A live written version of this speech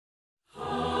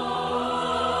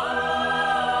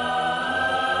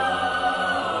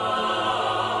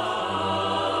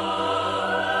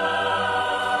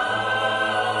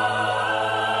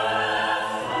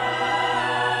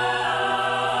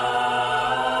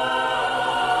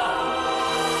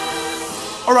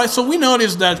Alright, so we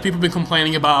noticed that people have been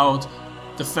complaining about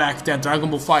the fact that Dragon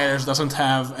Ball FighterZ doesn't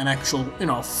have an actual, you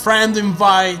know, friend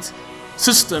invite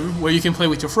system where you can play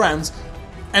with your friends,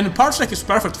 and Parsec is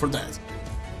perfect for that.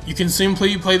 You can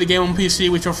simply play the game on PC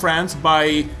with your friends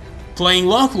by playing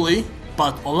locally,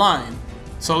 but online.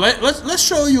 So let's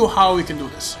show you how we can do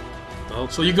this. Oh.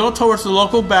 So you go towards the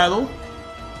local battle,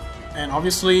 and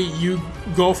obviously you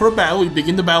go for a battle, you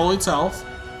begin the battle itself,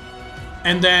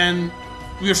 and then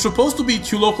we're supposed to be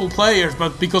 2 local players,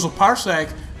 but because of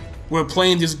Parsec, we're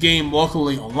playing this game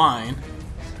locally online.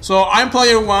 So I'm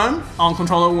player 1 on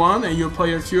controller 1, and you're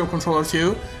player 2 on controller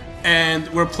 2, and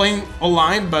we're playing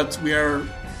online, but we are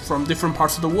from different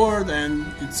parts of the world, and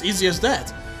it's easy as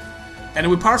that. And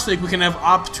with Parsec, we can have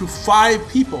up to 5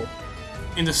 people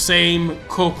in the same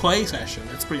co-play session.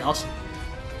 That's pretty awesome.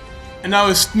 And now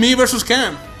it's me versus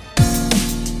Cam.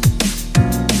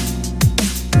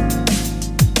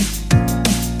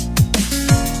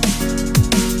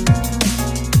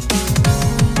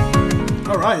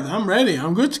 Alright, I'm ready.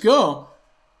 I'm good to go.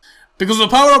 Because of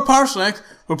the power of Parsec,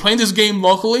 we're playing this game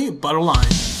locally, but online.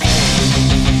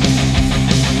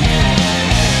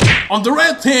 On the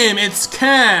red team, it's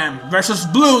Cam versus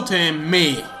blue team,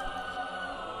 me.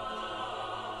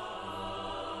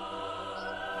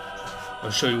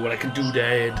 I'll show you what I can do,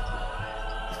 Dad.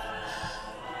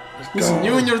 Listen,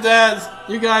 you and your dad,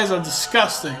 you guys are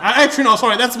disgusting. Actually, no,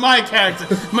 sorry, that's my character.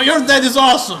 Your dad is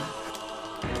awesome.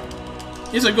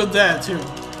 He's a good dad, too.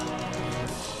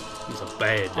 He's a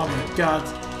bad dad. Oh my god.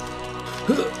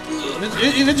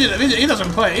 He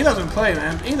doesn't play. He doesn't play,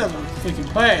 man. He doesn't freaking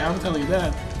play. I'm telling you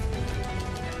that.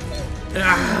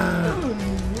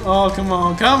 Oh, come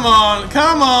on, come on,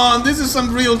 come on. This is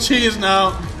some real cheese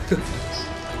now.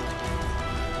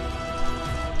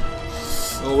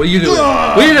 Oh, what are you doing?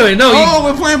 What are you doing? No, oh,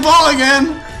 we're playing ball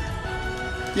again.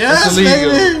 Yes, that's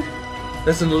illegal. baby.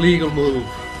 That's an illegal move.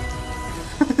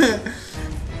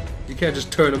 You can't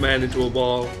just turn a man into a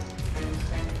ball.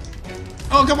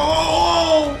 Oh, come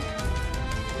on!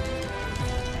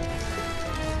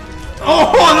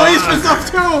 Oh, no, he's messed up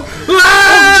too!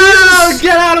 Ah, oh,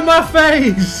 get out of my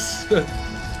face!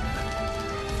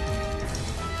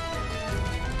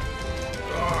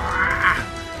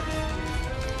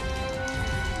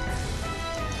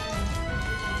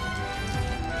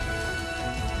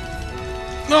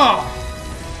 No!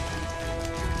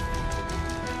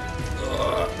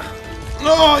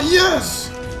 Oh, yes!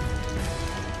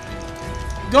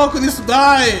 Goku needs to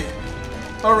die!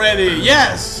 Already,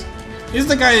 yes! He's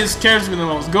the guy who scares me the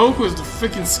most. Goku is the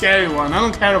freaking scary one. I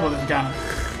don't care about this guy.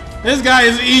 This guy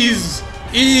is ease!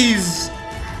 Ease!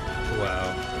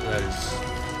 Wow, that is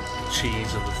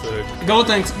cheese of the third.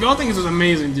 Gotenks is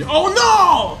amazing, dude. Oh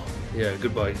no! Yeah,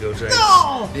 goodbye, Gotenks.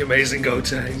 No! The amazing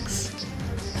Gotenks.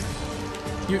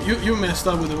 You messed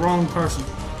up with the wrong person.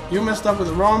 You messed up with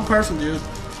the wrong person, dude.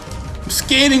 I'm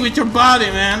skating with your body,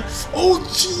 man. Oh,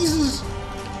 Jesus!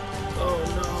 Oh,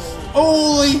 no.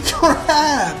 Holy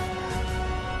crap!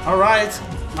 Alright,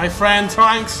 my friend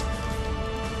Trunks.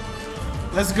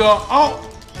 Let's go. Oh!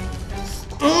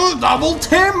 Double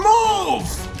team move!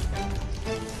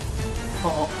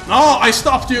 Uh-oh. No, I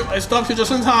stopped you. I stopped you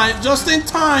just in time. Just in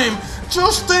time!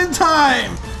 Just in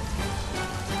time!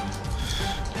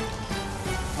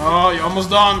 Oh, you're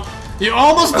almost done. You're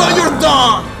almost done. You're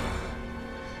done.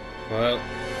 Well,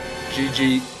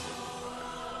 GG.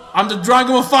 I'm the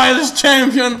Dragon Ball FighterZ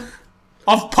champion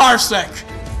of Parsec.